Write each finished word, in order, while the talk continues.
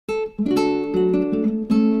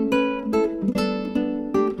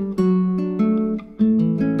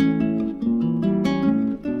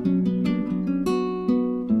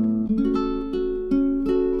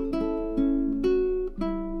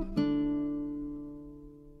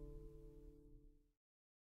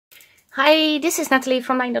Hi, this is Nathalie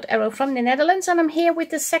from LineDotArrow from the Netherlands, and I'm here with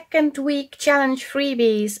the second week challenge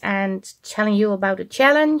freebies and telling you about the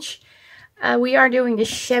challenge. We are doing the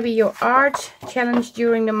Shabby Your Art challenge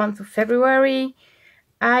during the month of February.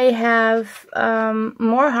 I have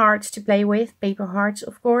more hearts to play with, paper hearts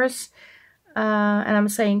of course. And I'm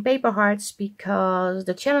saying paper hearts because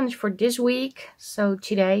the challenge for this week, so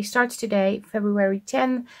today, starts today, February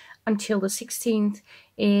 10 until the 16th,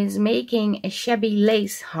 is making a shabby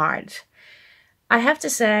lace heart. I have to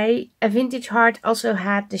say, a vintage heart also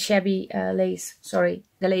had the shabby the lace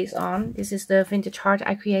on. This is the vintage heart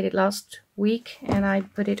I created last week, and I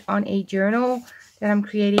put it on a journal that I'm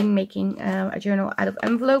creating, making a journal out of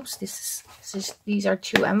envelopes. These are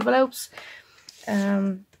 2 envelopes.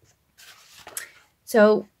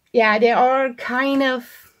 So yeah, they are kind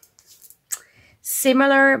of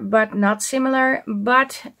similar but not similar,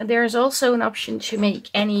 but there's also an option to make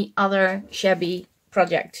any other shabby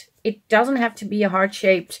project. It doesn't have to be a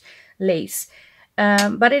heart-shaped lace,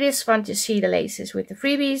 but it is fun to see the laces with the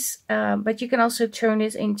freebies. But you can also turn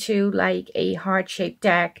this into like a heart-shaped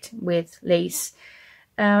tag with lace,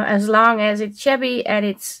 as long as it's shabby and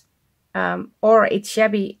it's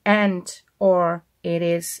shabby or it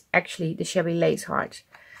is actually the shabby lace heart.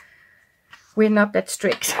 We're not that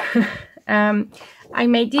strict. I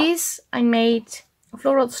made these. I made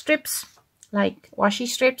floral strips, like washi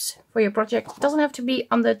strips for your project. It doesn't have to be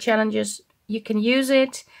on the challenges. You can use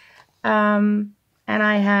it. And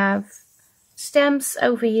I have stamps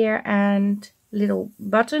over here and little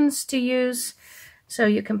buttons to use. So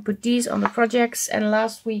you can put these on the projects. And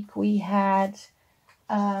last week we had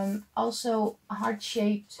also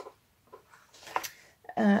heart-shaped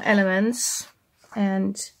elements,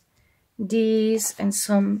 and these and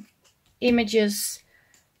some images,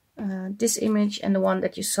 this image and the one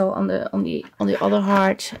that you saw on the other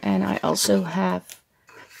heart. And I also have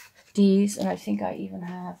these, and I think I even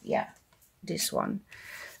have this one.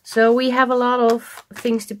 So we have a lot of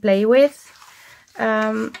things to play with,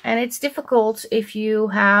 and it's difficult if you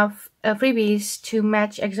have freebies to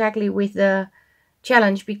match exactly with the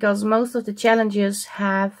challenge, because most of the challenges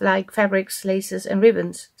have like fabrics, laces and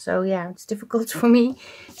ribbons. So yeah, it's difficult for me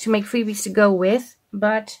to make freebies to go with,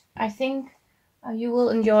 but I think you will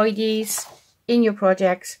enjoy these in your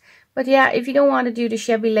projects. But yeah, if you don't want to do the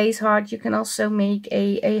shabby lace heart, you can also make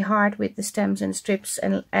a heart with the stems and strips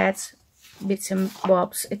and add bits and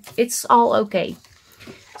bobs. It's all okay.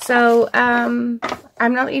 So I'm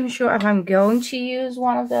not even sure if I'm going to use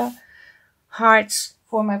one of the hearts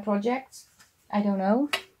for my project. I don't know.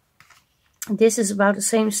 This is about the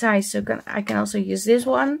same size, so I can also use this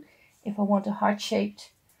one if I want a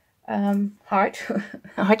heart-shaped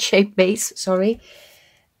heart-shaped base. Sorry.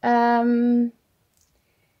 Yeah,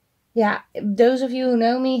 those of you who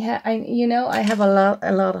know me, you know I have a lot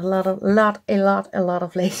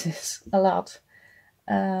of laces, a lot.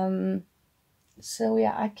 So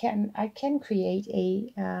yeah, I can create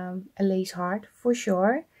a lace heart for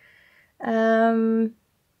sure.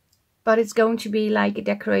 But it's going to be like a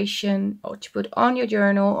decoration or to put on your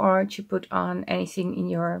journal or to put on anything in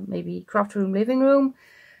your maybe craft room, living room,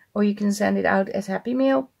 or you can send it out as Happy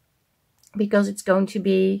Mail, because it's going to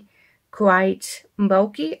be quite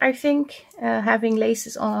bulky, I think, having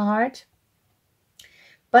laces on a heart.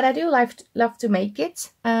 But I do love to make it.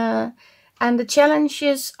 And the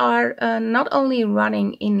challenges are not only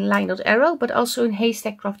running in LineDotArrow, but also in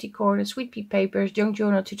Haystack Crafty Corner, Sweet Pea Papers, Junk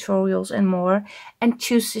Journal Tutorials and more, and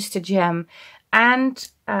Two Sister Jam. And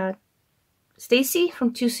Stacy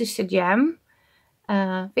from Two Sister Jam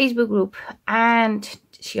Facebook group, and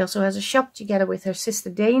she also has a shop together with her sister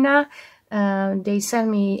Dana. They send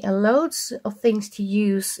me loads of things to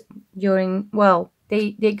use during, well,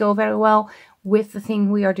 they go very well with the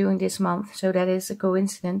thing we are doing this month, so that is a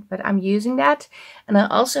coincidence, but I'm using that. And I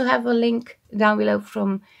also have a link down below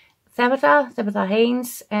from Tabitha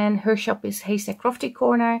Haynes, and her shop is Haystack Crafty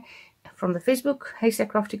Corner from the Facebook Haystack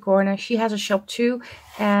Crafty Corner. She has a shop too,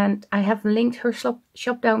 and I have linked her shop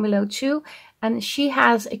down below too, and she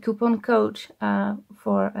has a coupon code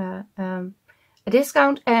for a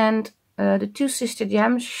discount, and the Two Sister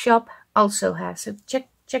Jam shop also has. So check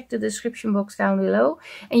the description box down below,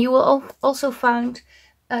 and you will also find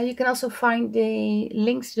you can also find the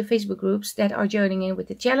links to the Facebook groups that are joining in with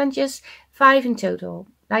the challenges, 5 in total.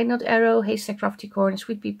 LineDotArrow, Haystack Crafty Corner,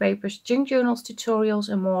 Sweet Pea Papers, Junk Journals, Tutorials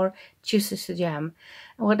and more. Choose the jam.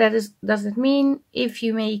 And what does that mean? If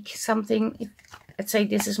you make something, let's say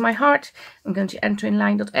this is my heart, I'm going to enter in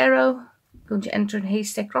LineDotArrow, I'm going to enter in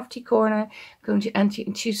Haystack Crafty Corner, I'm going to enter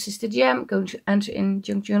in Choose the jam, I'm going to enter in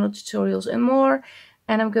Junk Journal, Tutorials and more,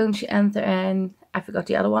 and I'm going to enter in, I forgot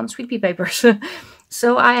the other one, Sweet Pea Papers.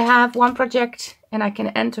 So I have one project and I can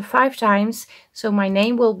enter 5 times. So my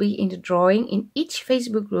name will be in the drawing in each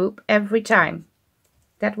Facebook group every time.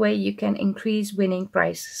 That way you can increase winning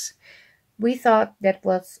prizes. We thought that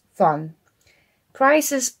was fun.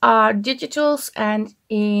 Prizes are digitals, and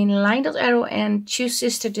in LineDotArrow and Choose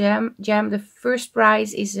Sister Jam, the first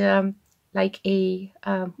prize is like a,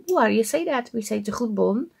 how do you say that? We say de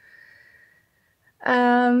goedbon.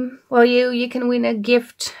 Well, you can win a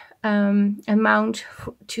gift amount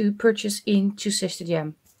to purchase in Choose Sister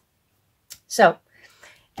Jam. So,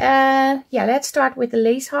 yeah, let's start with the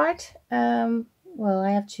lace heart. Well,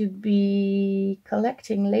 I have to be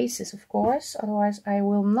collecting laces, of course, otherwise I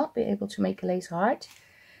will not be able to make a lace heart.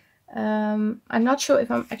 I'm not sure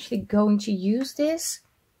if I'm actually going to use this.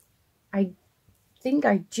 I think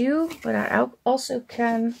I do, but I also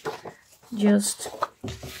can just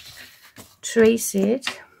trace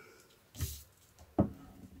it.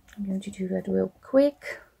 I'm going to do that real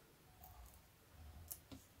quick.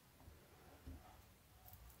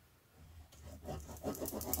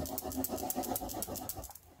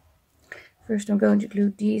 First I'm going to glue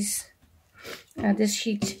this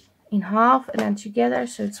sheet in half and then together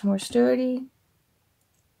so it's more sturdy.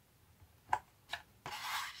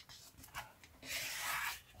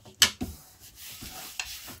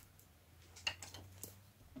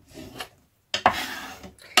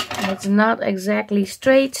 And it's not exactly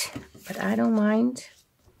straight, but I don't mind.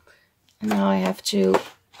 And now I have to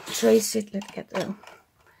trace it. Let's get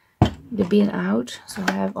the bin out so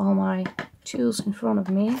I have all my tools in front of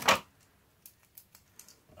me.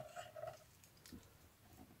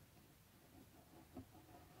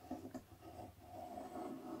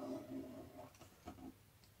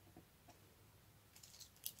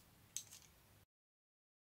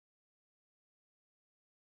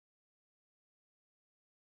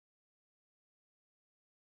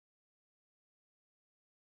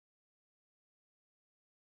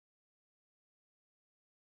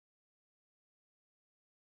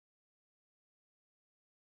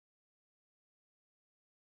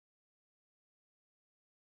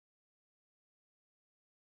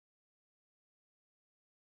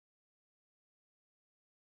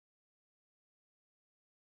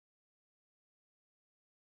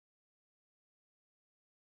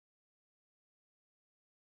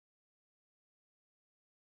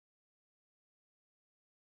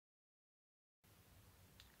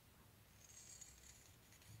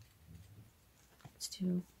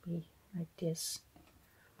 To be like this.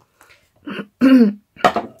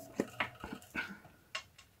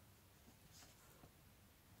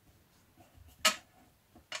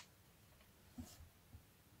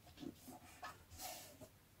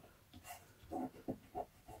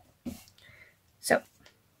 So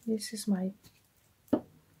this is my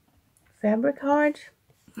fabric heart.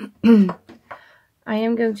 I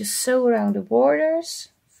am going to sew around the borders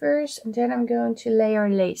first and then I'm going to layer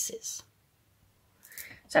laces.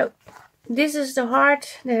 So this is the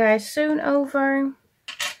heart that I sewn over,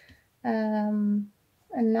 and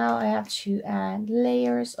now I have to add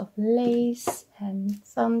layers of lace and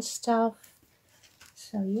fun stuff.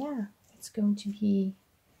 So yeah, it's going to be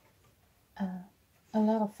a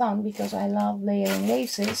lot of fun because I love layering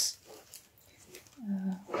laces.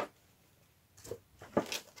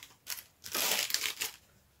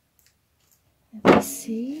 Let me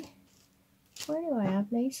see, where do I have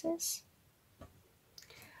laces?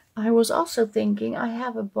 I was also thinking I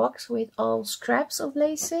have a box with all scraps of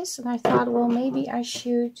laces and I thought, well, maybe I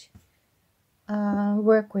should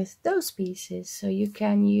work with those pieces so you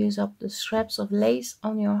can use up the scraps of lace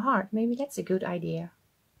on your heart. Maybe that's a good idea.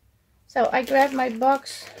 So I grabbed my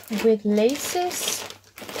box with laces.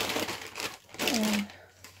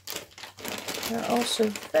 There are also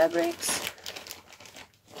fabrics.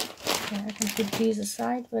 Yeah, I can put these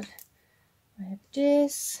aside, but I have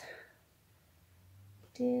this.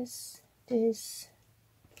 This. This,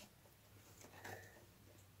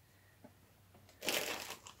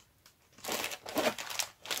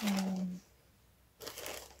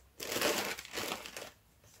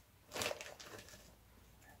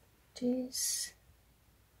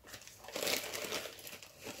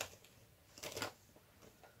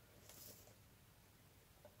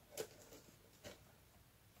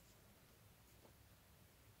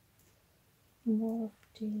 more of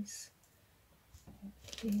this,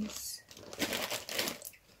 this.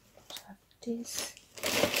 This.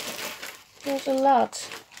 There's a lot.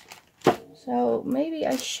 So maybe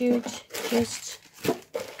I should just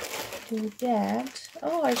do that.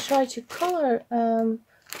 Oh, I tried to color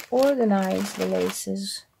organize the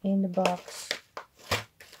laces in the box.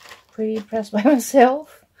 Pretty impressed by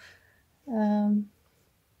myself. And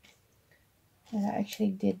I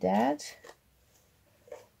actually did that.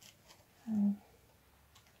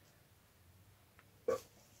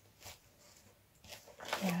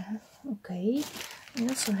 Yeah, okay. I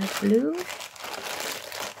also have blue.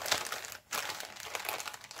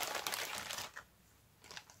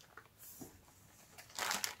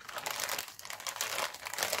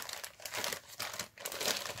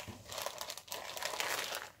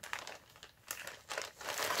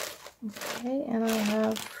 Okay, and I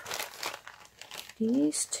have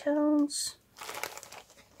these tones.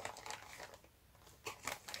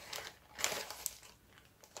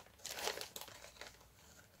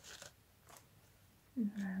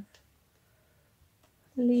 And I have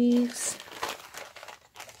leaves.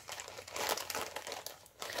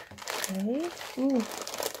 Okay, ooh,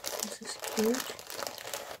 this is cute.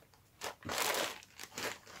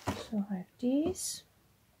 So I have these.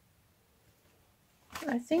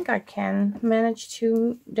 I think I can manage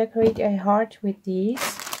to decorate a heart with these.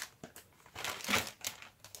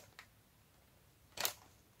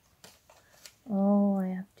 Oh, I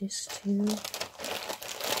have this too.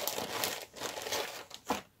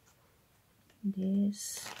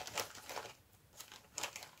 This.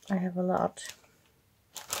 I have a lot.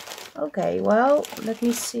 Okay, well, let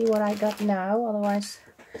me see what I got now. Otherwise,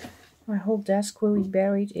 my whole desk will be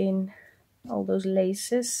buried in all those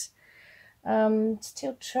laces.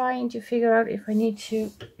 Still trying to figure out if I need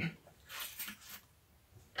to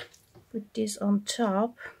put this on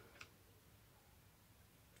top.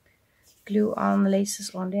 Glue on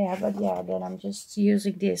laces on there, but yeah, then I'm just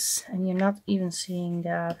using this and you're not even seeing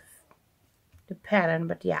the pattern.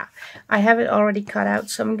 But yeah, I have it already cut out,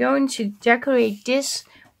 so I'm going to decorate this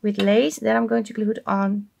with lace, then I'm going to glue it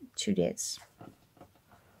on to this.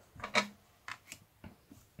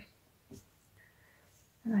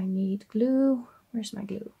 And I need glue. Where's my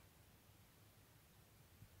glue?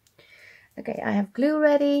 Okay, I have glue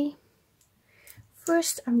ready.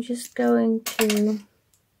 First, I'm just going to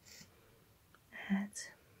add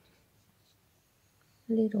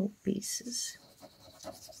little pieces.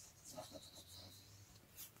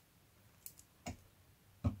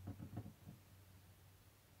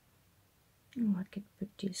 Oh, I could put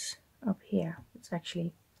this up here. It's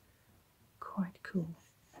actually quite cool.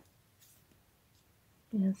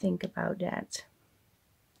 Didn't think about that.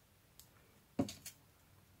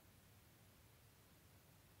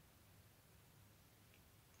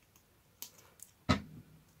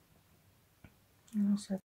 And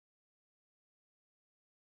also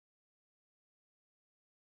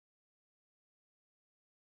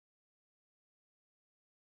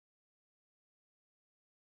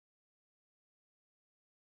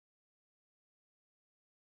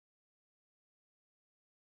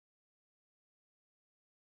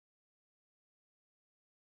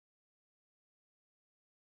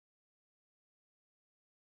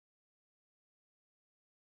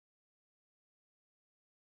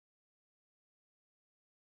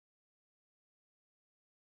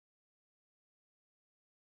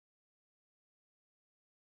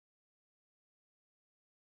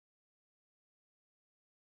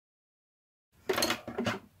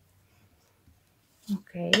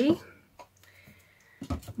okay,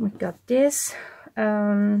 we got this.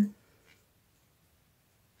 I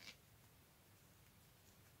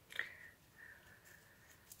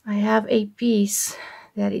have a piece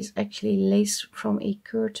that is actually lace from a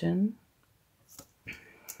curtain.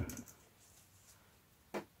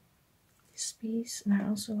 This piece, and I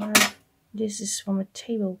also have, this is from a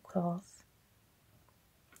tablecloth.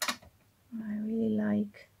 I really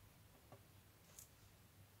like.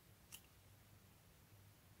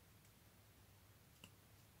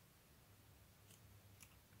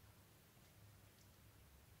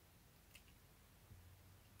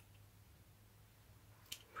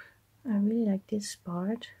 I really like this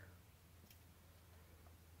part.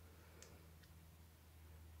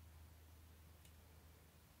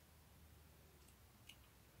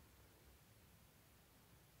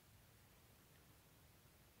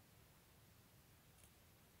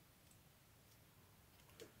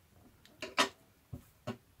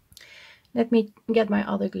 Let me get my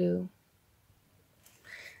other glue.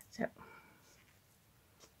 So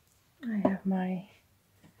I have my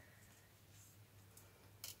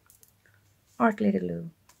art glitter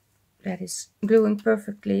glue that is gluing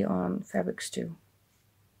perfectly on fabrics too.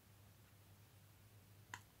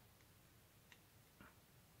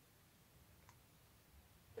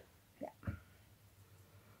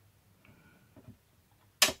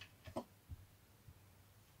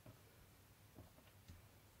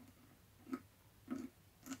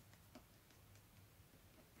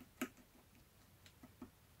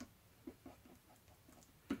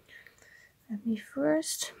 Let me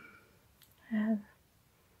first have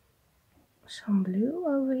some blue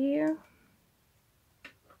over here.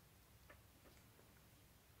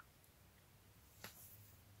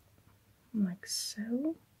 Like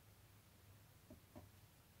so.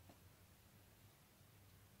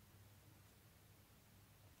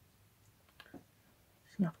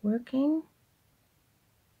 It's not working.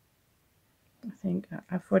 I think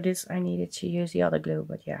for this I needed to use the other glue,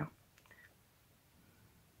 but yeah.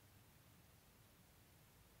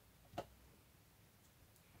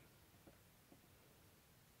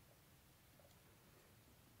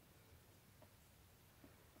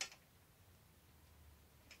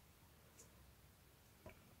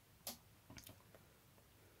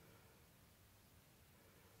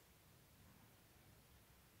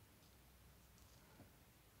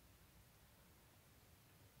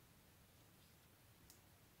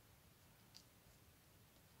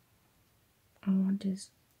 I want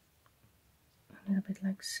this a little bit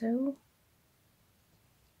like so.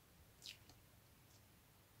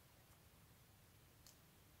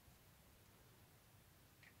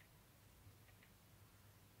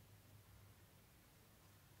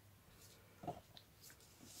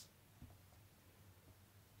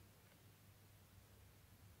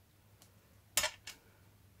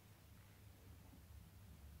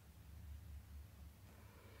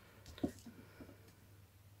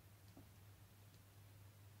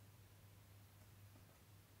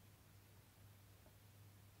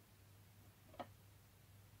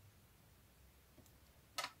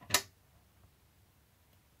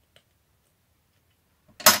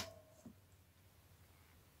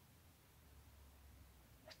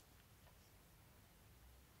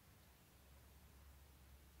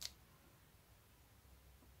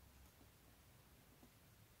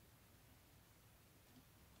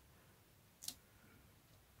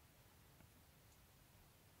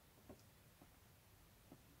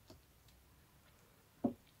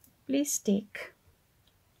 Please stick.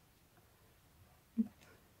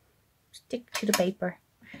 Stick to the paper.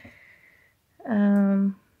 Yeah.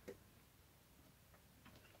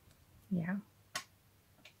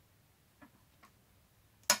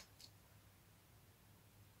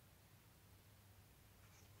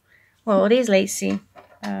 Well, it is lacy.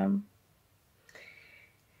 What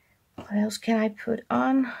else can I put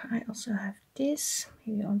on? I also have this,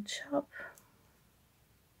 maybe on top.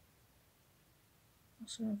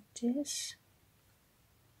 Also have this.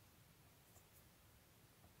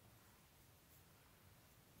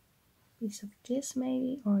 Piece of this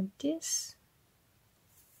maybe, or this.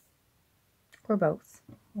 Or both.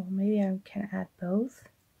 Well, maybe I can add both.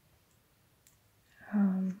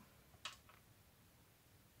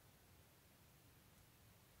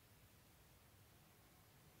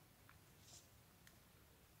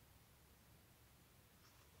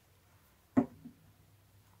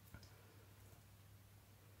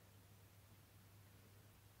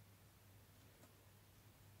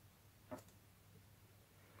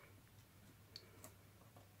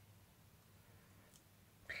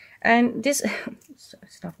 And this,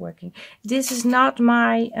 it's not working. This is not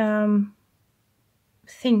my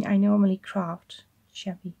thing I normally craft,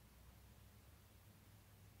 shabby.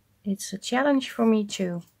 It's a challenge for me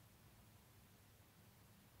too.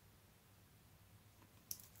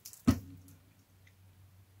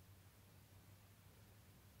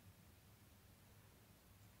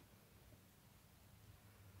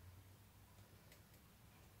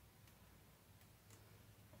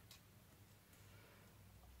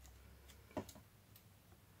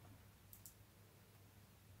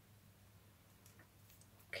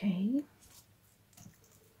 Okay.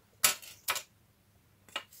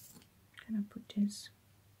 Gonna put this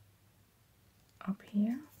up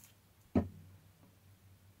here.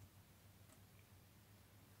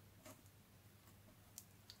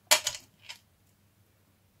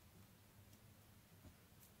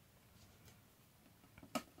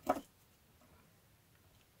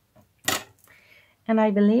 And I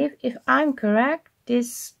believe, if I'm correct,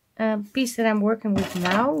 this piece that I'm working with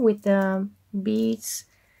now, with the beads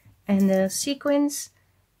and the sequins,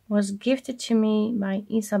 was gifted to me by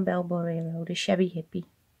Isabel Borrero, the shabby hippie.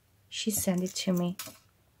 She sent it to me.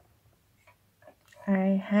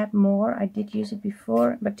 I had more, I did use it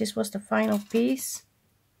before, but this was the final piece.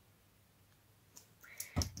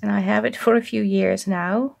 And I have it for a few years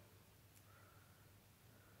now.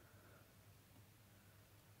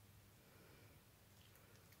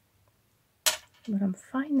 But I'm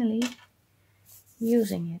finally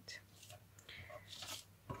using it.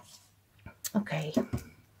 Okay.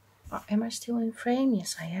 Am I still in frame?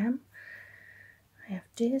 Yes, I am. I have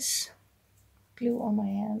this glue on my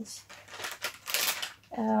hands.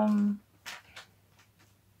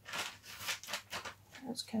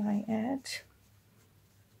 else can I add?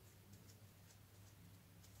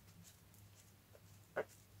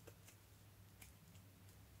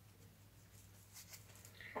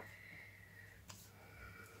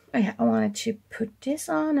 Oh yeah, I wanted to put this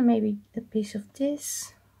on and maybe a piece of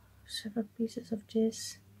this, several pieces of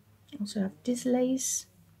this. Also have this lace.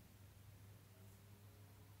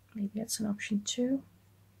 Maybe that's an option too.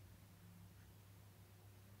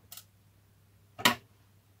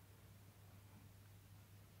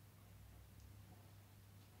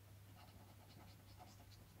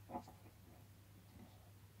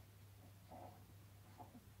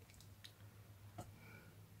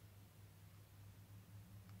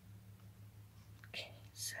 Okay,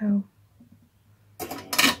 so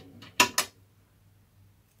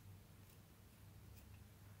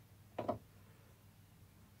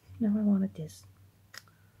now I wanted this.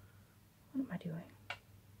 What am I doing?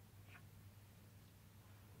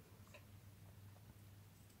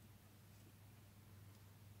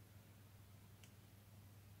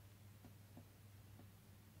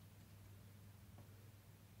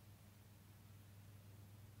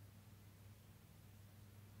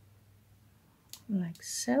 Like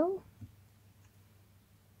so.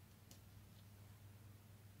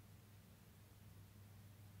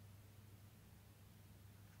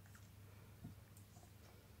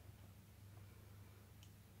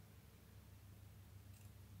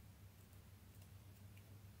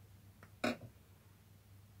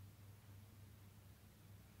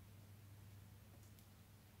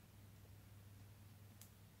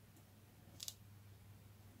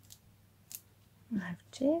 I have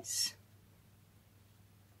this.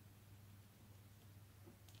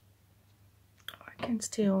 I can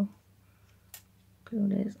still glue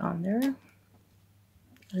this under.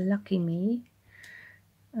 Lucky me.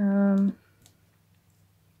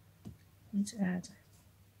 Let's add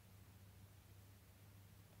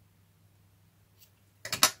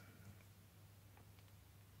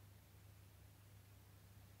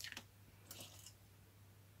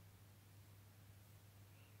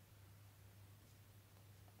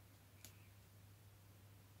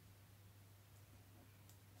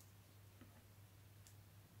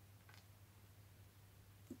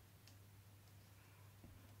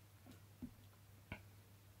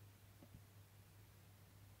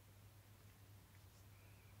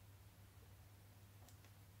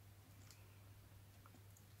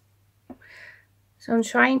So I'm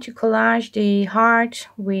trying to collage the heart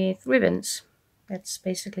with ribbons. That's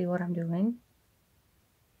basically what I'm doing.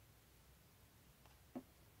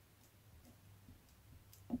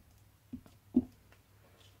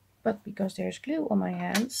 But because there's glue on my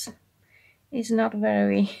hands, it's not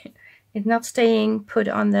staying put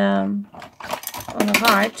on the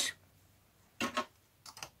heart.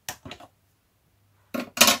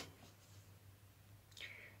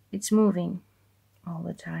 It's moving all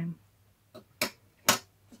the time.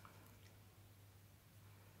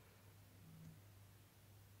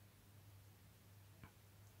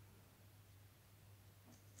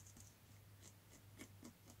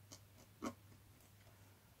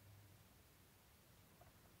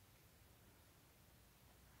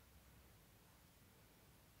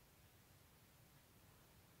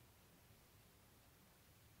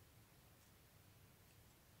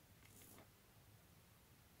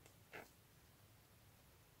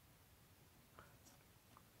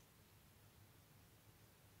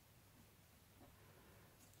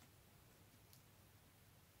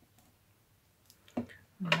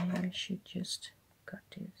 Maybe I should just cut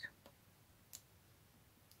it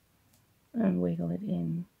and wiggle it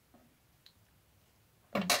in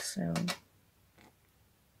like so.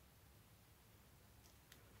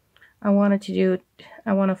 I wanted to do it,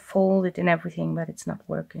 I want to fold it and everything, but it's not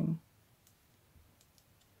working.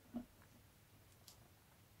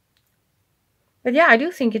 But yeah, I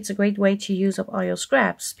do think it's a great way to use up all your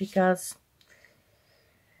scraps, because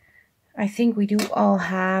I think we do all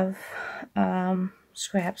have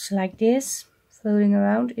scraps like this floating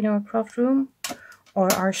around in our craft room,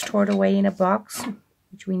 or are stored away in a box,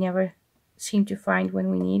 which we never seem to find when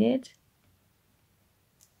we need it.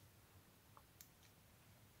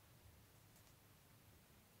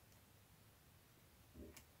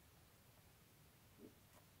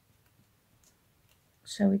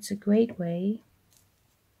 So it's a great way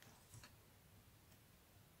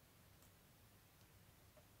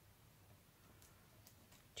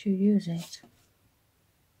to use it.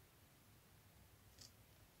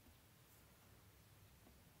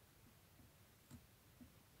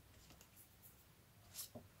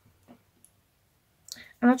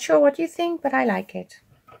 I'm not sure what you think, but I like it.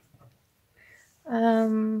 What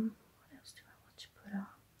else do I want to put on?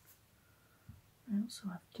 I also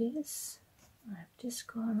have this. I have this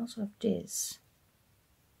color and I also have this.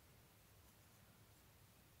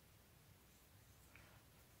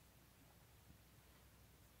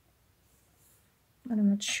 And I'm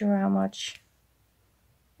not sure how much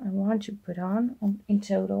I want to put on in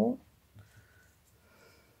total.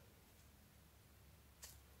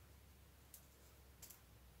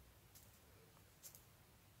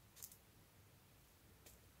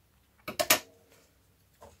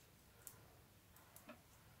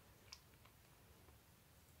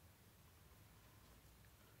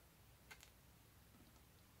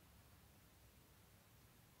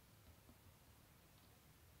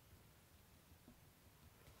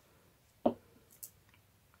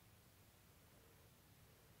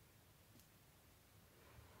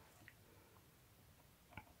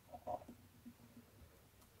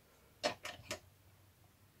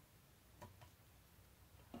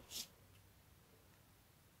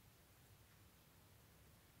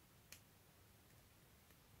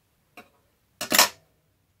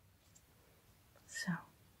 So,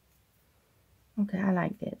 okay, I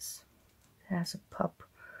like this. It has a pop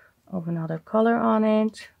of another color on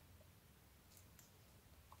it.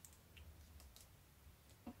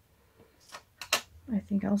 I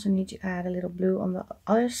think I also need to add a little blue on the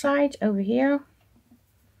other side over here.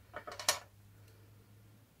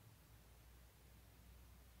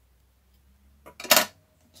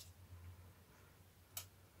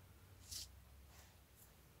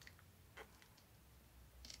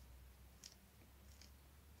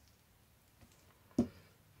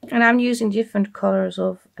 And I'm using different colors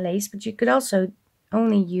of lace, but you could also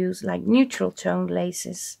only use like neutral tone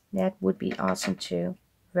laces. That would be awesome too.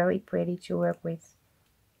 Very pretty to work with,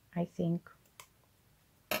 I think.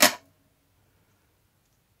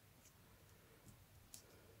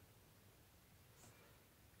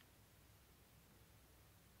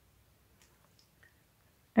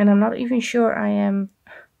 And I'm not even sure I am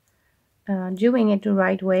doing it the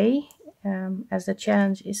right way, as the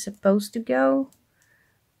challenge is supposed to go,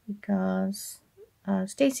 because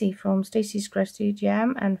Stacy from Stacy's Crafty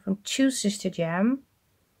Jam and from Two Sister Jam,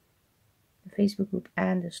 the Facebook group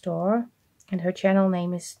and the store, and her channel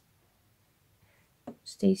name is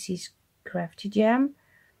Stacy's Crafty Jam.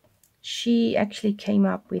 She actually came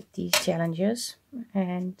up with these challenges,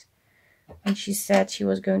 and when she said she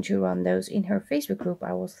was going to run those in her Facebook group,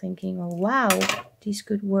 I was thinking, oh wow, these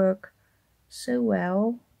could work so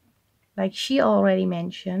well, like she already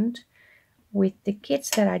mentioned, with the kits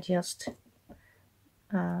that I just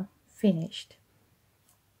finished.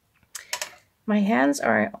 My hands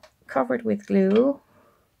are covered with glue,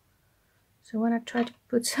 so when I try to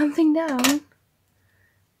put something down,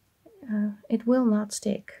 it will not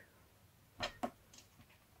stick.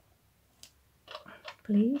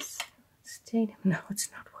 Please stay. No,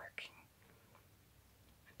 it's not working.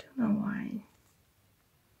 I don't know why.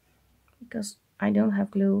 Because I don't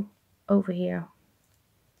have glue over here.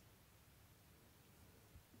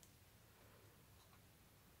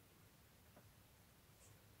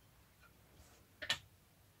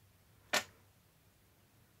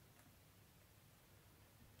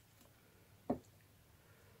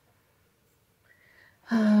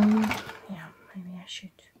 Yeah, maybe I should.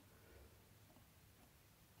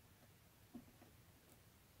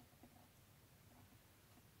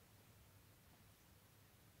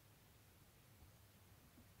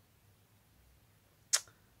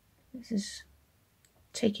 This is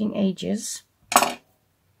taking ages.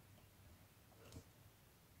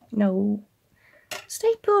 No,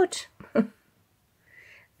 stay put.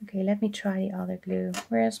 Okay, let me try the other glue.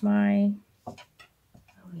 Where's my... Oh,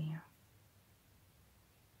 here.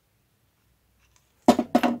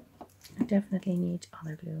 I definitely need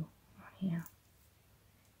other glue on here,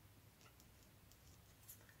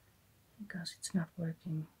 because it's not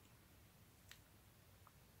working.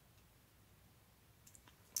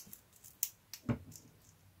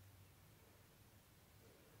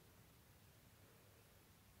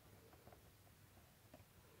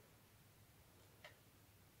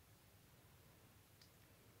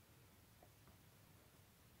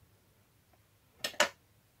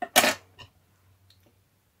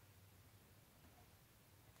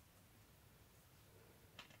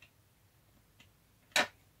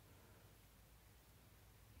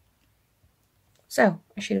 So,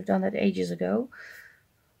 I should have done that ages ago.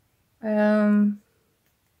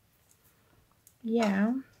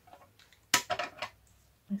 Yeah.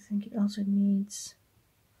 I think it also needs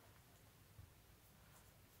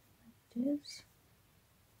this.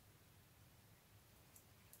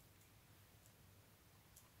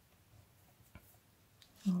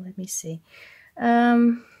 Oh, let me see.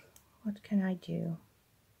 What can I do?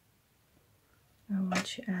 I want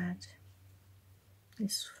to add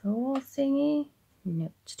this floral thingy.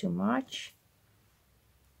 No, it's too much.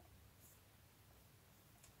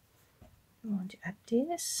 I want to add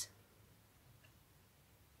this.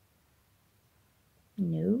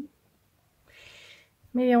 No.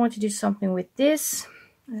 Maybe I want to do something with this.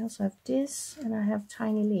 I also have this, and I have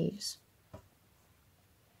tiny leaves.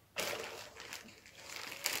 Let's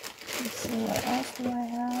see, what else do I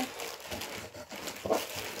have?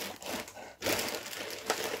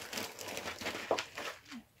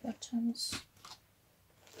 Buttons.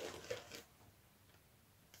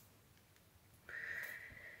 I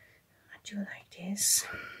do like this.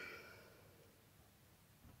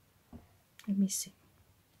 Let me see.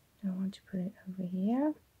 I want to put it over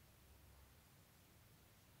here.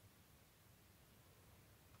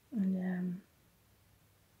 And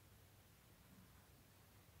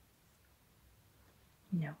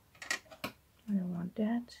no, I don't want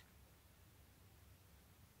that.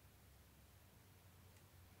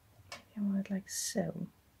 Maybe I want it like so.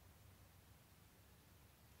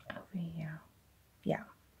 Over here. Yeah.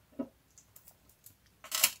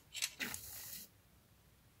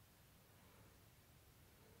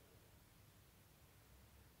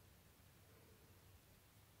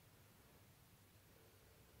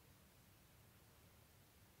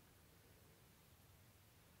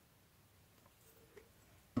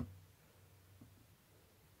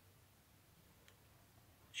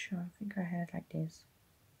 Sure, I think I had it like this.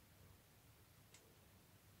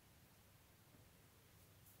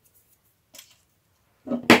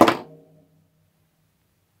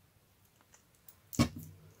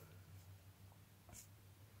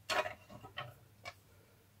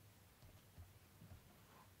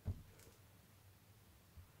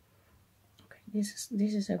 Okay, this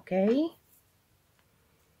is okay.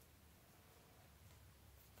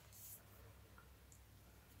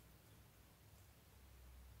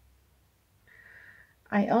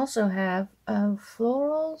 I also have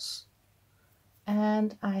florals,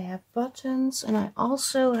 and I have buttons, and I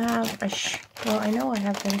also have well, I know I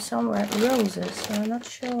have them somewhere, roses, so I'm not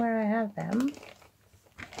sure where I have them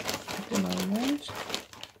at the moment.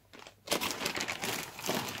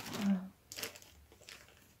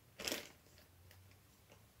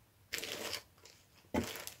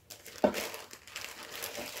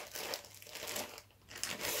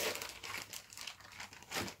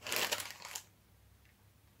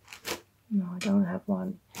 No, I don't have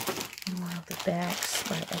one in one of the bags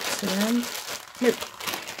by accident. Nope.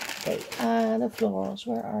 Okay, the florals.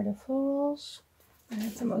 Where are the florals? I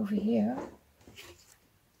have them over here.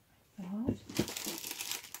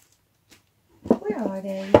 Where are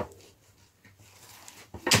they?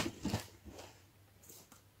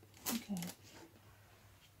 Okay.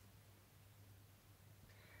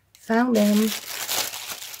 Found them.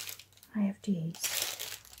 I have these.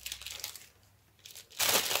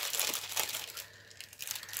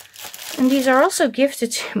 And these are also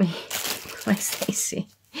gifted to me by Stacy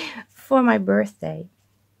for my birthday.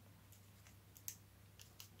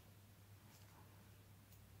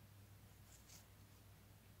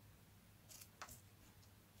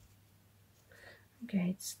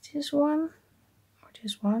 Okay, it's this one or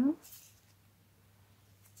this one.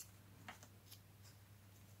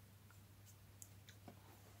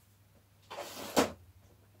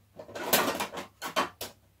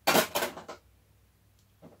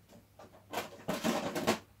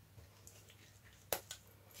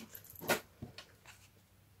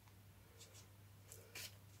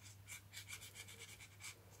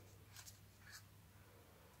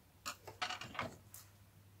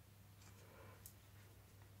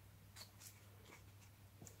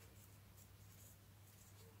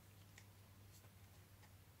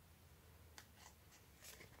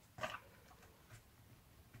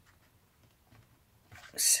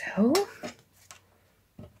 So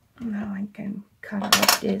now I can cut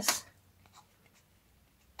off this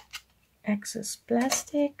excess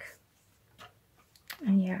plastic,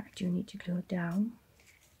 and yeah, I do need to glue it down.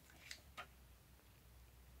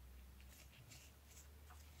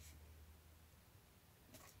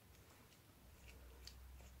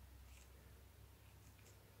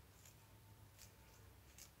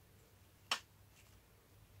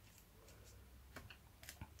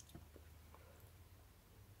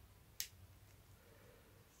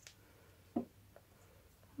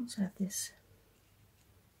 Also have this.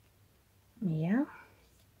 Yeah,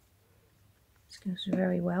 this goes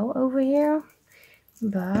very well over here,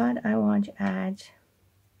 but I want to add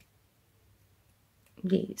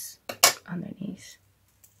these underneath.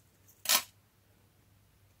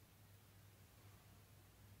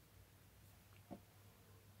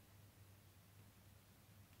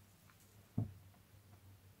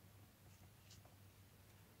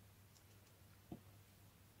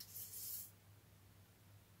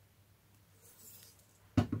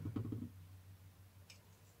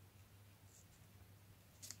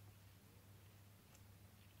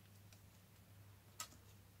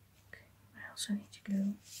 also need to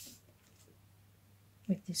glue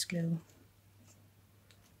with this glue.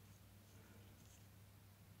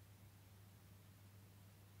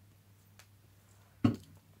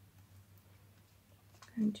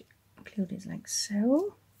 And glue this like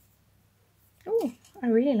so. Oh, I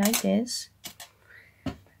really like this.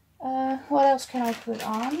 What else can I put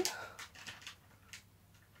on?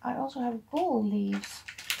 I also have gold leaves.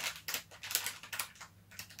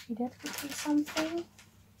 Maybe that could be something.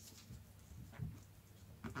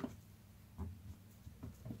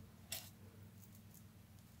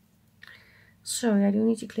 Sorry, I do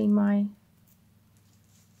need to clean my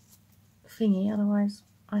thingy, otherwise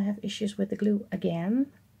I have issues with the glue again.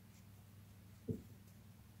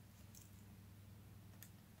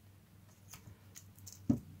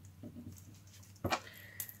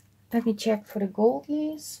 Let me check for the gold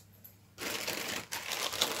leaves.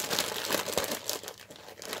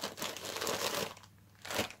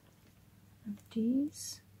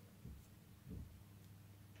 These.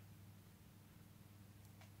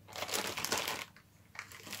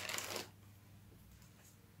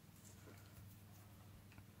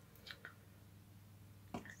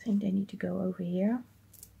 I think they need to go over here.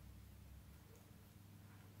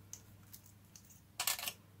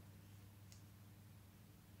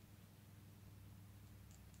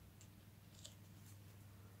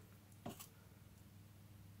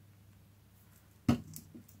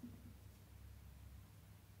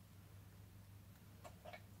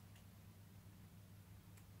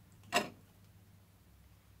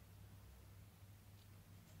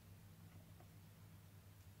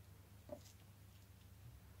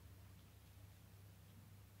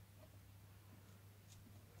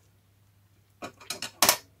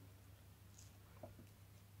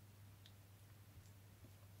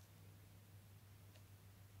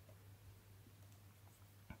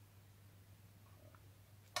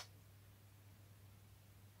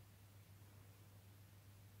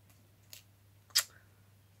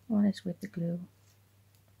 What is with the glue?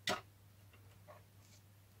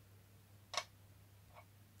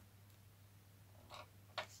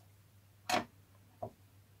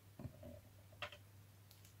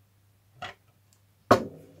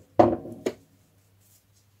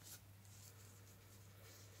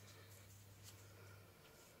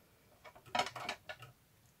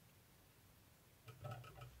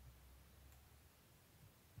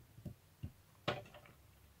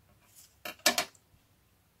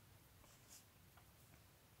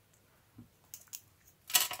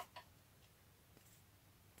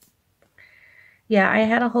 Yeah, I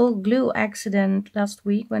had a whole glue accident last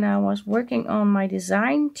week when I was working on my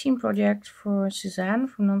design team project for Suzanne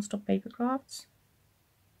from Non-Stop Papercrafts.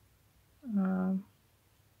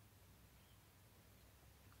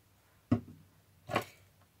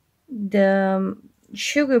 The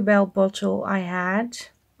sugar bell bottle I had,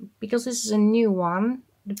 because this is a new one,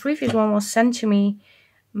 the previous one was sent to me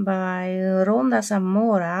by Ronda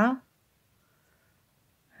Zamora.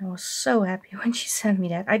 I was so happy when she sent me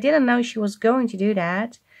that. I didn't know she was going to do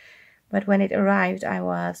that, but when it arrived I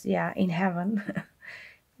was, yeah, in heaven.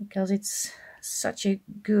 Because it's such a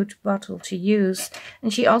good bottle to use.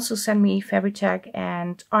 And she also sent me Fabri-Tac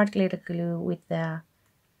and art glitter glue with the,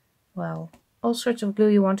 well, all sorts of glue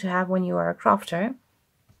you want to have when you are a crafter.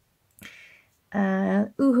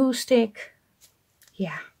 Uhu stick,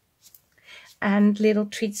 yeah. And little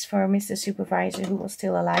treats for Mr. Supervisor, who was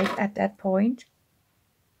still alive at that point.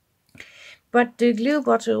 But the glue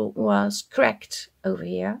bottle was cracked over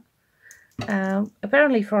here.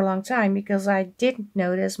 Apparently for a long time, because I didn't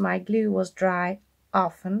notice my glue was dry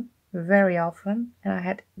often, very often, and I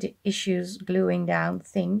had the issues gluing down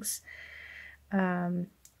things.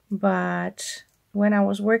 But when I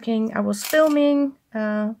was working, I was filming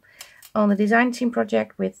on the design team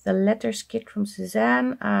project with the letters kit from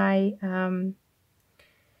Suzanne.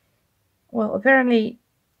 Well, apparently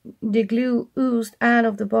the glue oozed out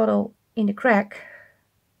of the bottle in the crack.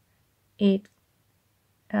 It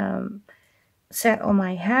sat on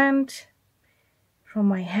my hand. From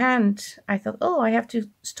my hand, I thought, oh, I have to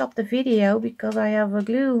stop the video because I have a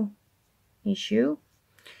glue issue.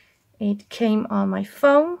 It came on my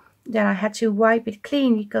phone. Then I had to wipe it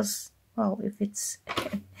clean because, well, if it's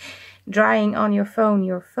drying on your phone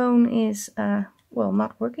is, well,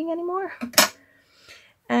 not working anymore.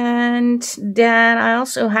 And then I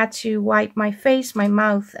also had to wipe my face, my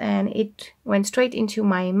mouth, and it went straight into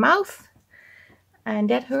my mouth. And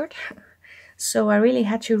that hurt. So I really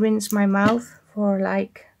had to rinse my mouth for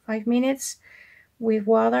like 5 minutes with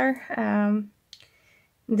water.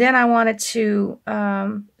 Then I wanted to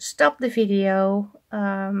stop the video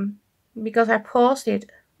because I paused it.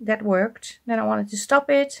 That worked. Then I wanted to stop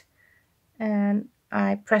it and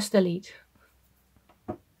I pressed delete.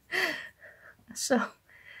 So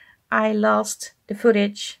I lost the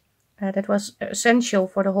footage that was essential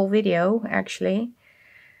for the whole video, actually.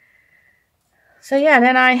 So yeah,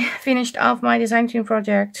 then I finished off my design team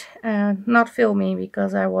project, not filming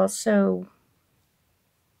because I was so,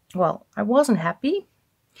 well, I wasn't happy,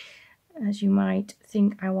 as you might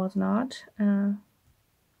think I was not, and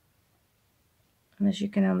as you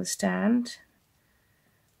can understand.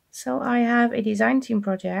 So I have a design team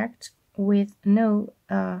project with no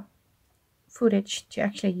footage to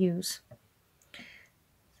actually use.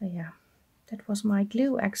 So yeah, that was my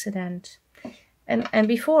glue accident. And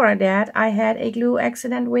before that, I had a glue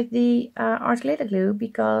accident with the art glitter glue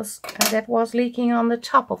because that was leaking on the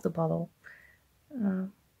top of the bottle. So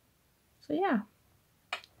yeah,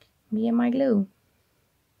 me and my glue.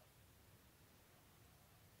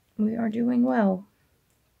 We are doing well.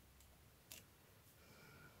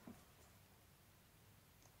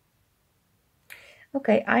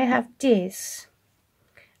 Okay, I have this.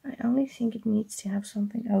 I only think it needs to have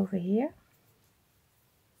something over here.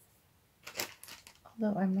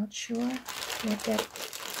 Although I'm not sure what that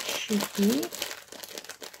should be.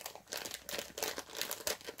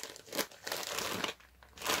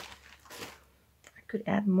 I could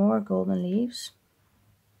add more golden leaves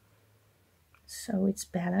so it's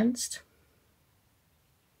balanced.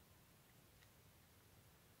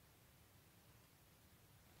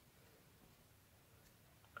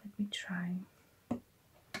 Let me try.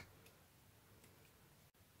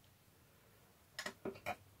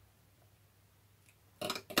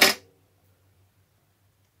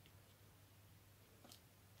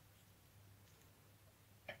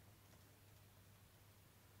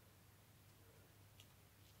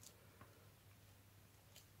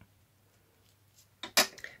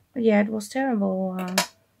 But yeah, it was terrible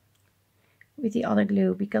with the other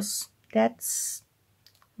glue because that's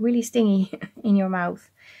really stingy in your mouth.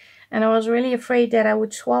 And I was really afraid that I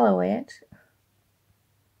would swallow it.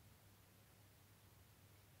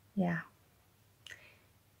 Yeah.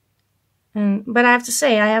 But I have to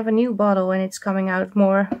say, I have a new bottle and it's coming out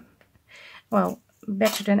more, well,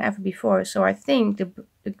 better than ever before. So I think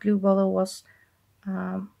the glue bottle was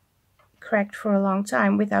cracked for a long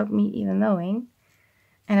time without me even knowing.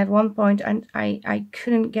 And at one point I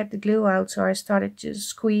couldn't get the glue out, so I started to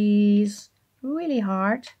squeeze really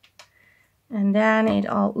hard. And then it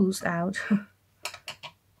all oozed out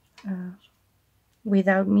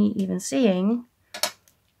without me even seeing,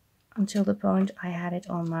 until the point I had it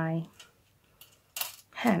on my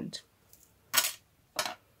hand.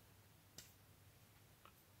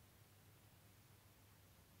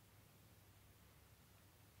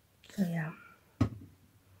 So yeah.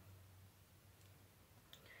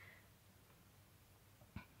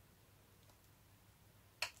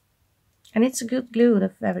 And it's a good glue, the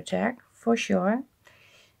Fabergé, for sure.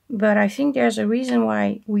 But I think there's a reason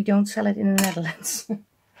why we don't sell it in the Netherlands.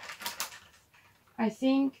 I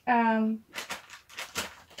think the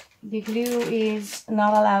glue is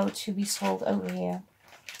not allowed to be sold over here.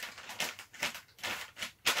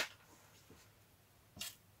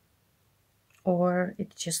 Or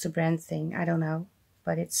it's just a brand thing, I don't know.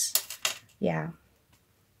 But it's, yeah.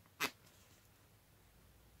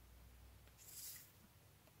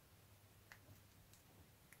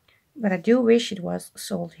 But I do wish it was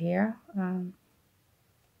sold here.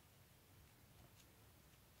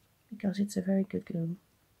 Because it's a very good glue.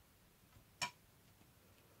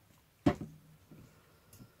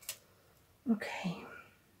 Okay.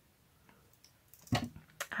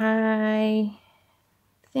 I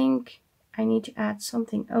think I need to add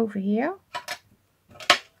something over here.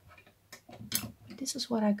 This is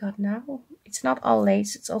what I got now. It's not all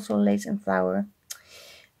lace, it's also lace and flower.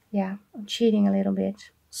 Yeah, I'm cheating a little bit.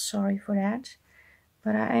 Sorry for that.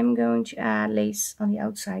 But I am going to add lace on the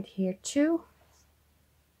outside here too.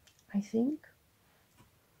 I think.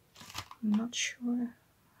 I'm not sure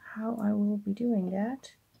how I will be doing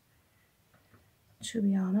that, to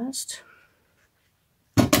be honest.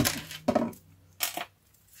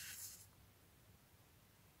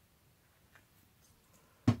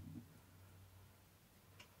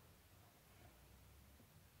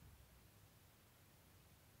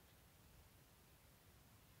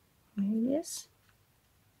 Maybe this.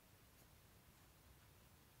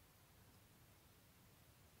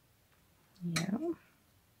 Yeah.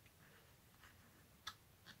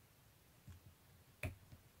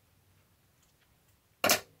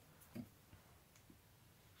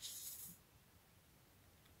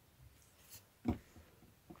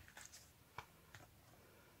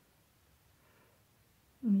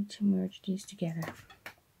 I need to merge these together.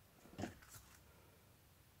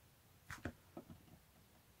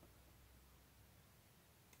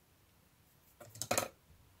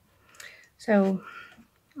 So,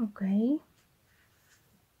 okay.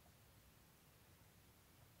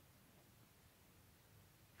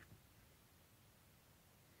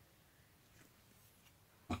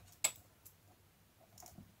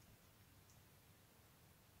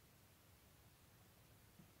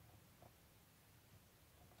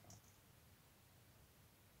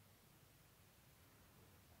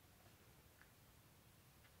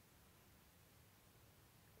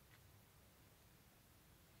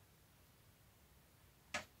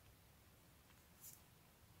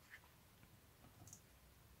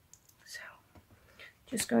 So,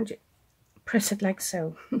 just going to press it like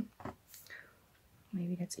so.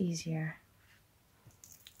 Maybe that's easier.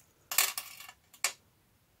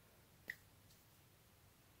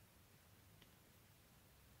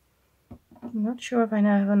 I'm not sure if I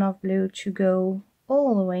now have enough blue to go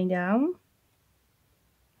all the way down.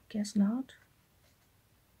 Guess not.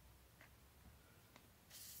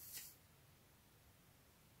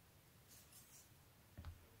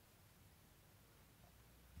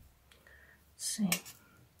 Let's see.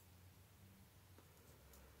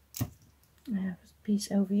 I have a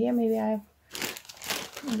piece over here. Maybe I have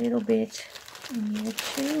a little bit in here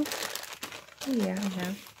too. Oh yeah, I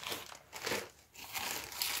have.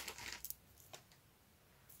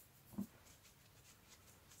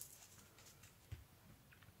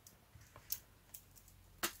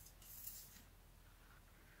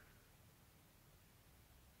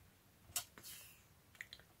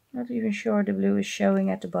 Not even sure the blue is showing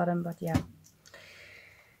at the bottom, but yeah.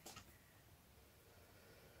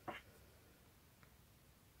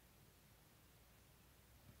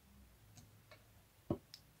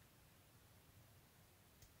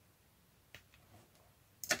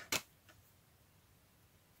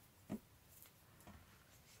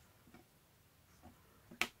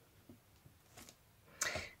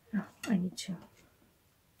 Oh, I need to.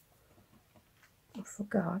 I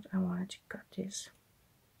forgot I wanted to cut this.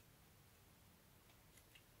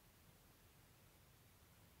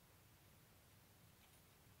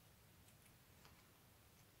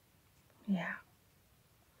 Yeah.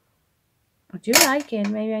 I do like it.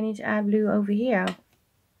 Maybe I need to add blue over here.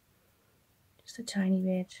 Just a tiny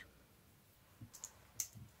bit.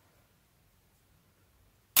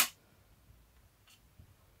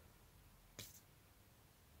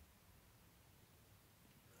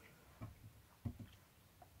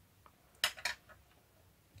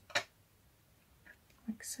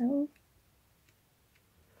 Like so.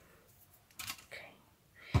 Okay.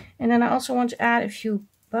 And then I also want to add a few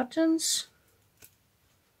buttons.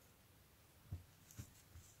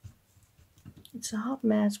 It's a hot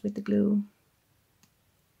mess with the glue.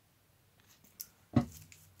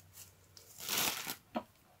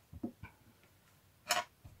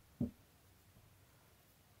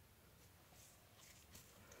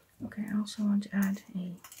 Okay, I also want to add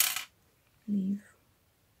a leaf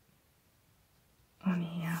on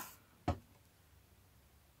here.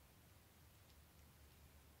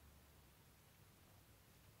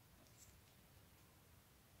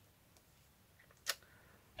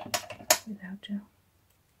 Without to.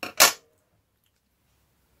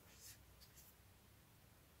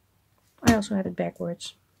 I also had it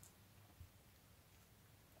backwards.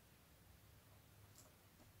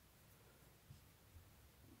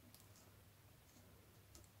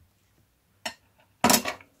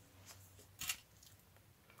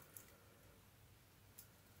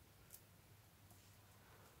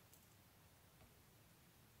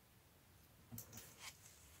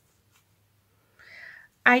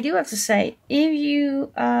 I do have to say, if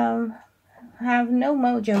you have no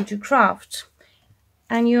mojo to craft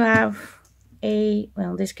and you have a,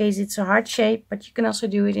 well, in this case it's a heart shape, but you can also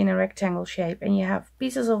do it in a rectangle shape, and you have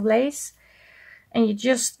pieces of lace and you're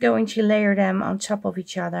just going to layer them on top of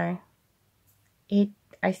each other,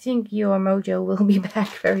 I think your mojo will be back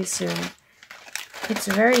very soon. It's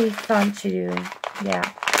very fun to do, yeah,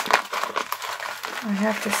 I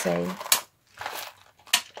have to say.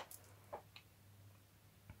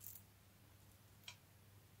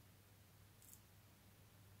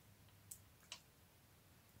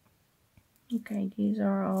 Okay, these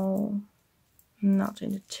are all not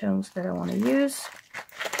in the tones that I want to use.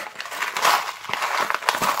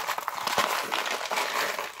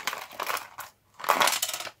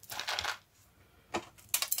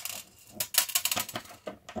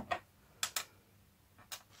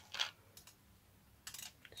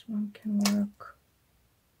 This one can work.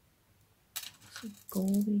 It's a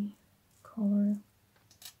goldy color.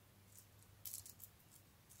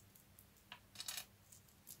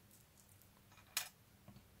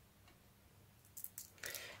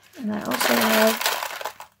 And I also have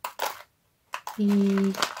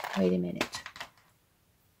the, wait a minute.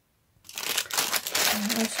 I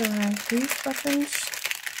also have these buttons,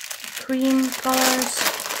 cream colors,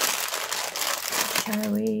 which I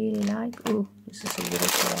really like. Ooh, this is a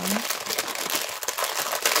beautiful one.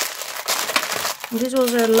 And this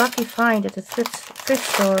was a lucky find at the thrift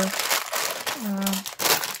store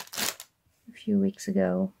a few weeks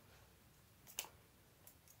ago.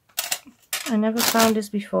 I never found this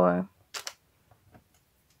before.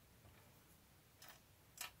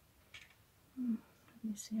 Let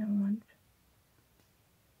me see, I want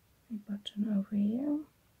a button over here.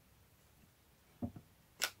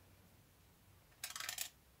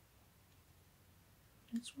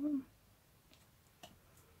 This one.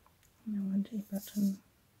 And I want a button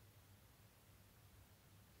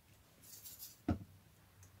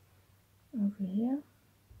over here.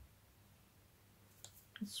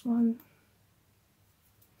 This one.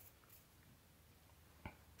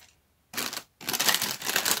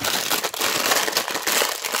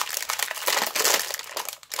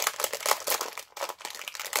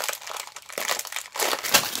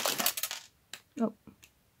 Oh.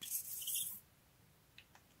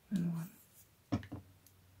 And one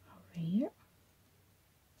over here.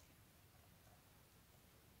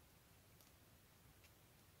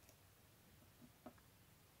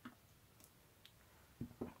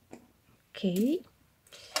 Okay,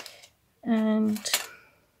 and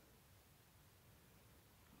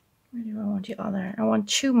where do I want the other? I want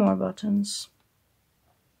 2 more buttons.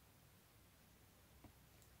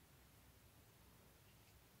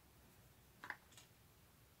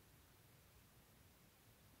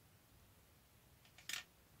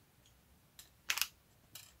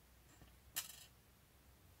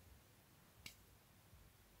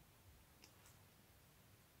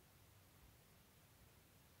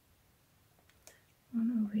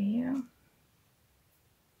 One over here.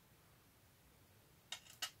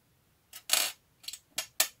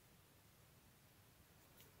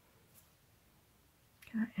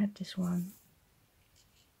 Can I add this one?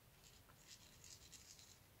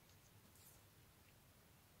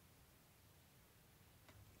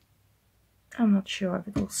 I'm not sure if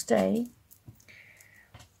it will stay.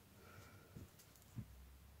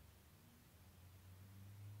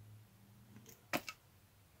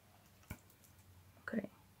 Okay.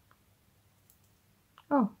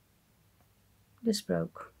 Oh, this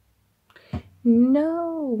broke.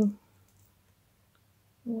 No!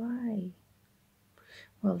 Why?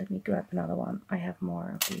 Well, let me grab another one. I have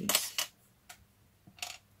more of these.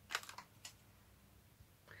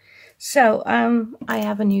 So, I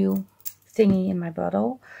have a new thingy in my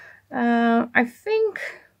bottle. I think,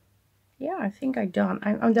 yeah, I think I'm done.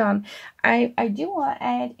 I'm done. I do want to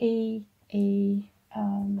add a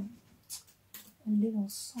little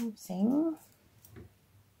something.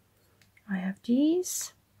 I have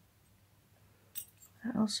these.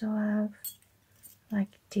 I also have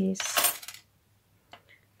like this.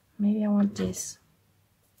 Maybe I want this.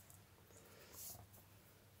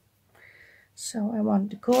 So I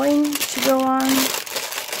want the coin to go on.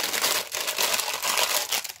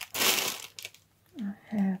 I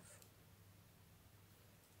have,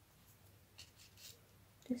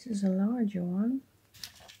 this is a larger one.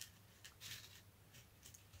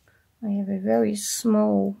 I have a very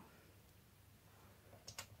small,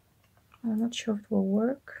 I'm not sure if it will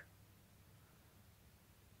work.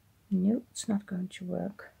 No, it's not going to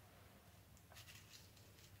work.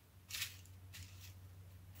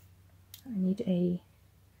 I need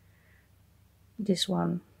this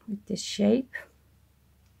one with this shape.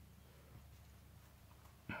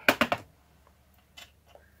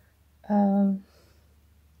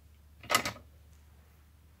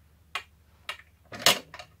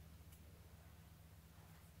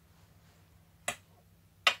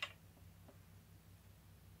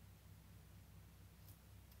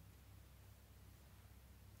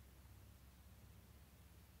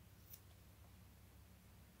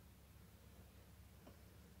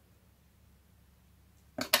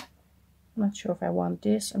 I'm not sure if I want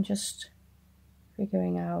this. I'm just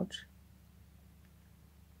figuring out.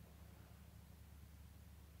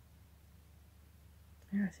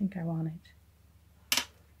 Yeah, I think I want it.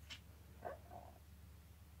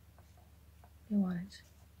 I want it.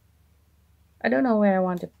 I don't know where I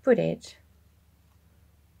want to put it.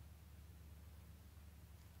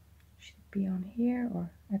 Should it be on here or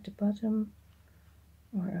at the bottom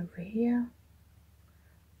or over here?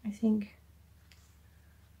 I think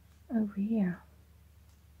over here.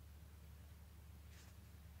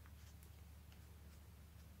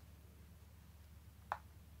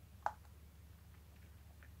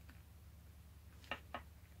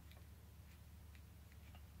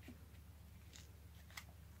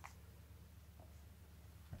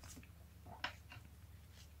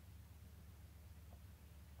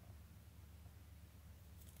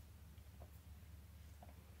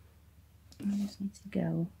 This needs to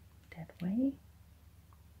go that way.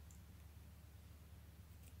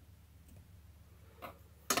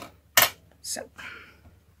 So,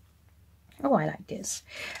 oh, I like this.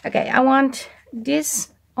 Okay, I want this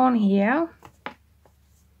on here,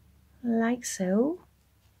 like so.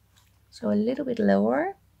 So a little bit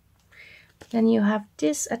lower. Then you have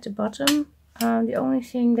this at the bottom. The only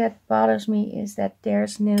thing that bothers me is that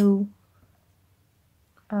there's no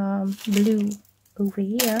blue over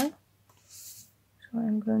here. So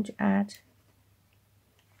I'm going to add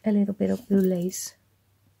a little bit of blue lace.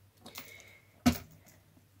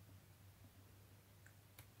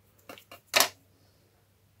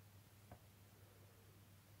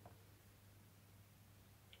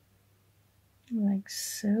 Like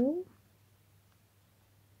so.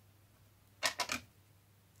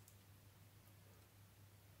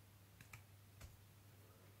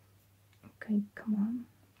 Okay, come on.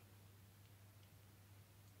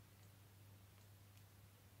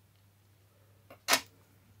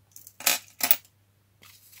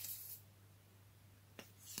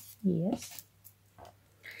 Yes.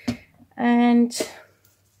 And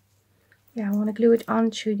yeah, I want to glue it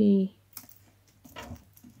onto the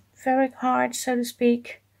fabric heart, so to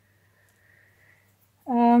speak.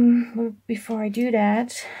 But before I do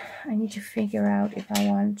that, I need to figure out if I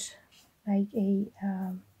want like a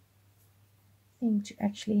thing to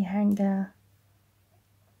actually hang the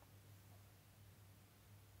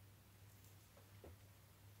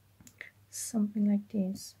something like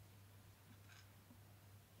this.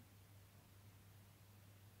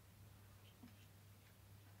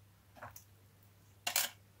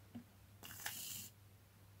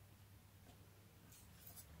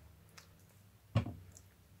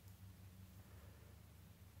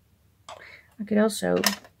 I could also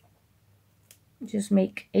just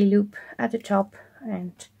make a loop at the top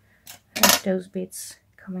and have those bits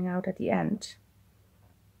coming out at the end.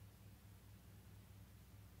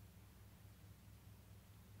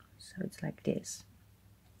 So it's like this.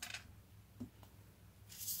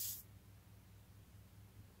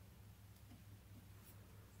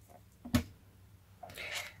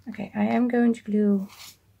 Okay, I am going to glue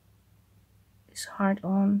this heart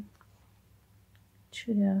on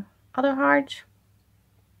to the other heart.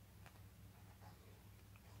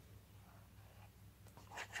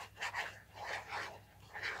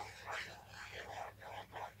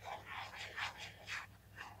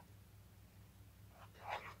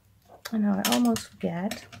 I know, I almost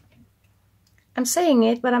forget. I'm saying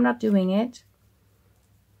it, but I'm not doing it.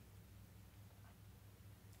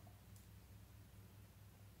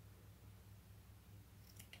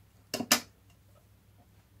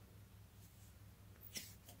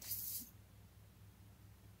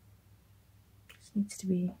 This needs to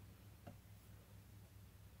be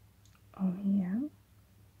on here,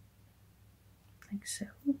 like so.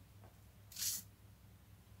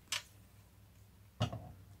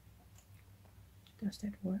 Does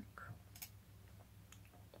that work?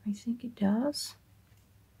 I think it does.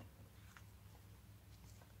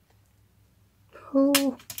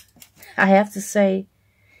 Oh, I have to say,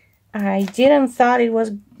 I didn't thought it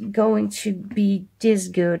was going to be this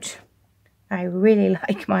good. I really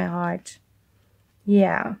like my heart.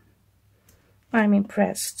 Yeah, I'm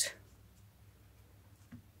impressed.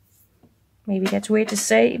 Maybe that's weird to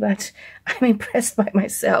say, but I'm impressed by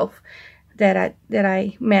myself that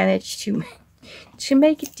I managed to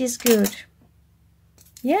make it this good.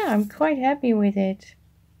 Yeah, I'm quite happy with it.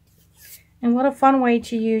 And what a fun way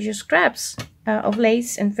to use your scraps of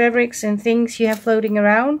lace and fabrics and things you have floating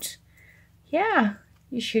around. Yeah,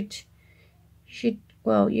 you should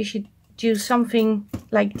do something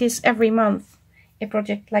like this every month. A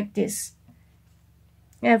project like this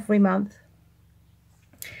every month.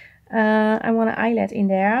 I want an eyelet in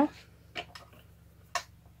there,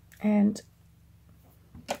 and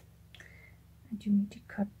I do need to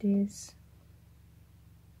cut this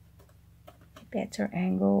a better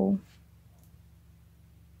angle.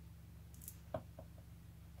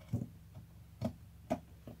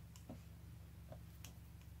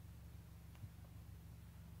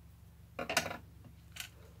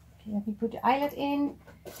 Okay, let me put the eyelet in,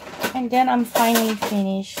 and then I'm finally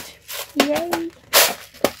finished. Yay!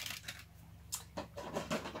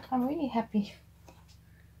 I'm really happy.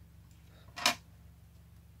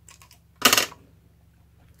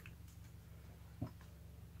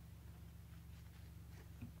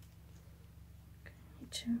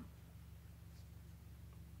 To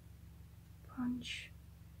punch.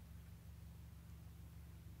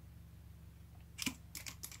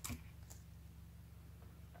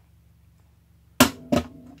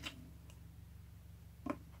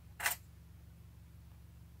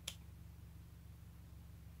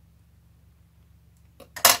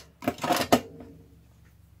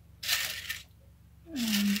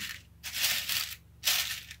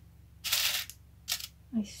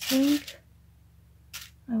 I think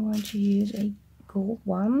I want to use a gold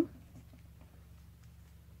one.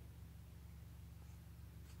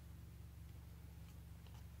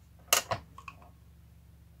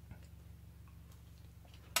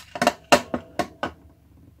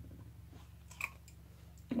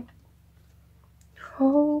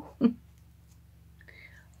 Oh,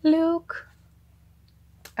 look.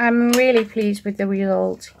 I'm really pleased with the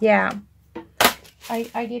result. Yeah,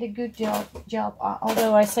 I did a good job,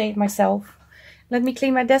 although I say it myself. Let me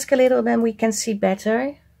clean my desk a little, then we can see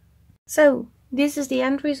better. So, this is the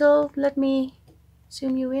end result. Let me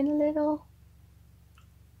zoom you in a little.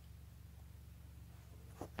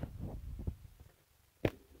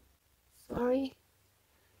 Sorry.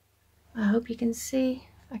 I hope you can see.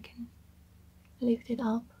 I can lift it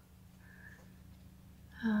up.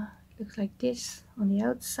 Looks like this on the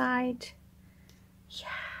outside. Yeah,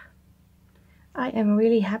 I am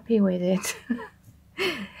really happy with it.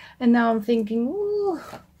 And now I'm thinking, ooh,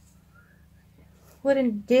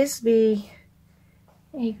 wouldn't this be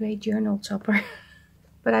a great journal topper?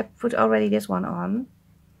 But I put already this one on.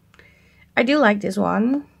 I do like this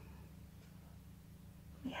one.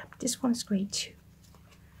 Yeah, but this one is great too.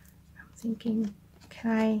 I'm thinking,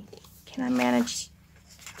 can I manage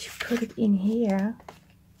to put it in here?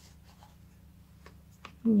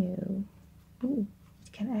 No. Ooh,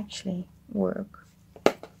 it can actually work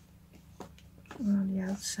on the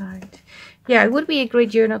outside. Yeah, it would be a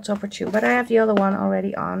great journal topper too, but I have the other one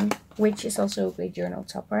already on, which is also a great journal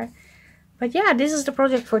topper. But yeah, this is the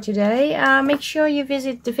project for today. Make sure you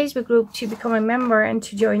visit the Facebook group to become a member and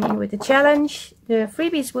to join in with the challenge. The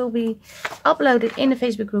freebies will be uploaded in the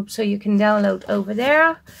Facebook group, so you can download over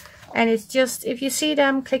there. And it's just, if you see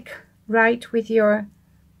them, click right with your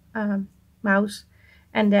mouse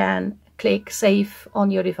and then click save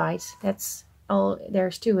on your device. That's all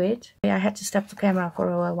there's to it. I had to stop the camera for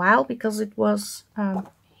a while because it was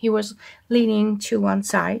he was leaning to one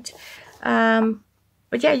side.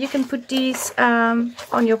 But yeah, you can put these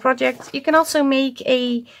on your project. You can also make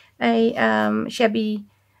a shabby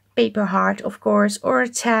paper heart, of course, or a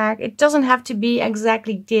tag. It doesn't have to be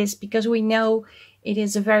exactly this, because we know it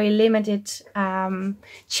is a very limited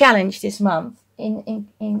challenge this month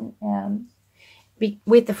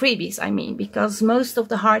with the freebies, I mean, because most of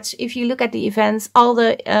the hearts, if you look at the events, all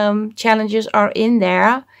the challenges are in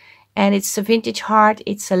there. And it's a vintage heart,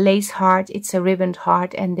 it's a lace heart, it's a ribboned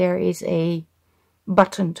heart, and there is a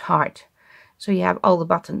buttoned heart. So you have all the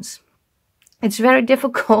buttons. It's very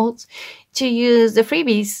difficult to use the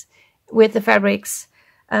freebies with the fabrics,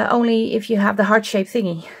 only if you have the heart-shaped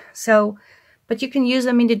thingy. So, but you can use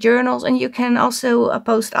them in the journals, and you can also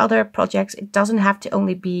post other projects. It doesn't have to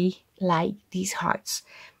only be like these hearts,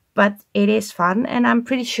 but it is fun, and I'm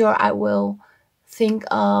pretty sure I will think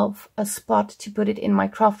of a spot to put it in my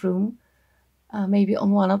craft room, maybe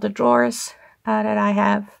on one of the drawers that I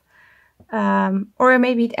have, or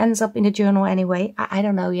maybe it ends up in the journal anyway. I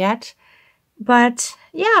don't know yet, but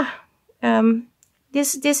yeah,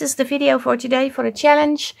 this is the video for today for the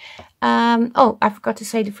challenge. Oh, I forgot to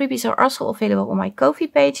say, the freebies are also available on my Ko-fi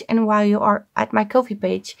page, and while you are at my Ko-fi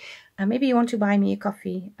page, maybe you want to buy me a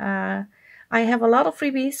coffee. I have a lot of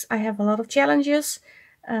freebies, I have a lot of challenges,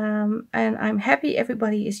 and I'm happy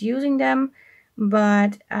everybody is using them,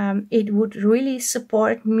 but it would really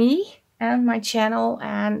support me and my channel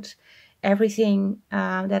and everything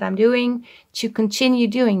that I'm doing to continue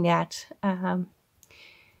doing that.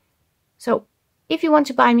 So if you want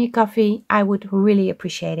to buy me a coffee, I would really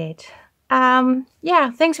appreciate it. Yeah,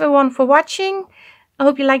 thanks everyone for watching. I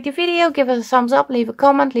hope you liked the video. Give us a thumbs up, leave a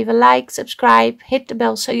comment, leave a like, subscribe, hit the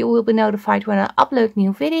bell so you will be notified when I upload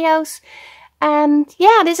new videos. And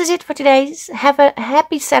yeah, this is it for today. Have a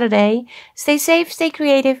happy Saturday. Stay safe, stay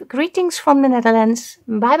creative. Greetings from the Netherlands.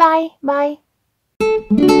 Bye bye.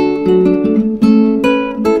 Bye.